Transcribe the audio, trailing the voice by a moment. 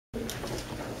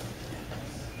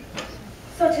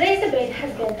today's debate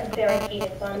has been a very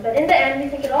heated one, but in the end we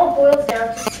think it all boils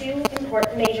down to two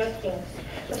important major themes.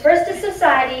 The first is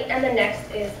society and the next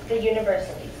is the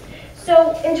universities.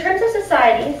 So in terms of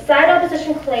society, side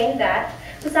opposition claimed that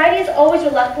society is always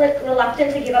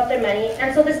reluctant to give up their money,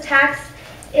 and so this tax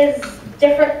is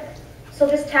different. So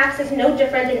this tax is no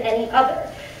different than any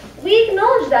other. We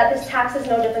acknowledge that this tax is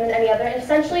no different than any other, and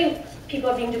essentially people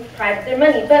are being deprived of their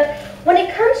money. But when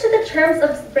it comes to the terms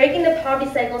of breaking the poverty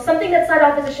cycle, something that side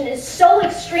opposition is so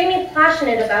extremely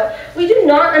passionate about, we do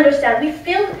not understand.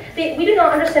 We do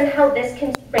not understand how this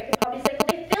can break the poverty cycle.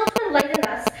 They fail to enlighten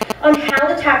us on how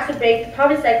the tax would break the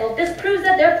poverty cycle. This proves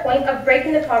that their point of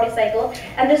breaking the poverty cycle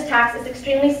and this tax is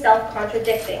extremely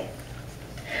self-contradicting.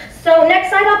 So next,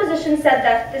 side opposition said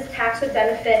that this tax would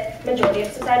benefit majority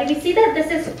of society. We see that this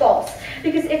is false,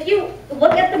 because if you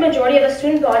look at the majority of a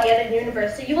student body at a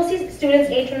university, you will see students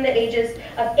aged from the ages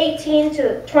of 18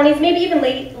 to 20s, maybe even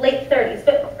late 30s,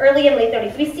 but early and late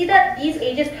 30s. We see that these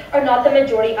ages are not the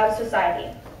majority of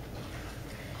society.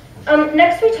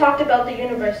 Next, we talked about the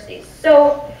universities.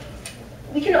 So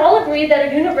we can all agree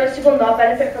that a university will not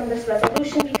benefit from this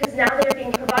resolution because now they are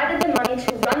being provided the money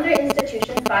to run their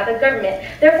institutions by the government.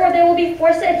 Therefore, they will be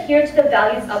forced to adhere to the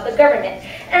values of the government.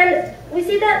 And we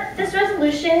see that this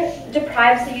resolution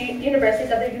deprives the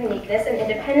universities of their uniqueness and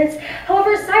independence.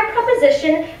 However, side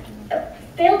proposition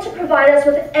failed to provide us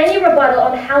with any rebuttal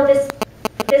on how this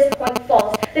point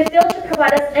falls. They failed to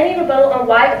provide us any rebuttal on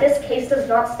why this case does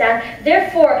not stand.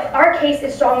 Therefore, our case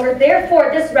is stronger.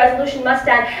 Therefore, this resolution must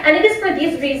stand. And it is for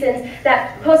these reasons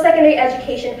that post-secondary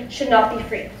education should not be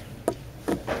free.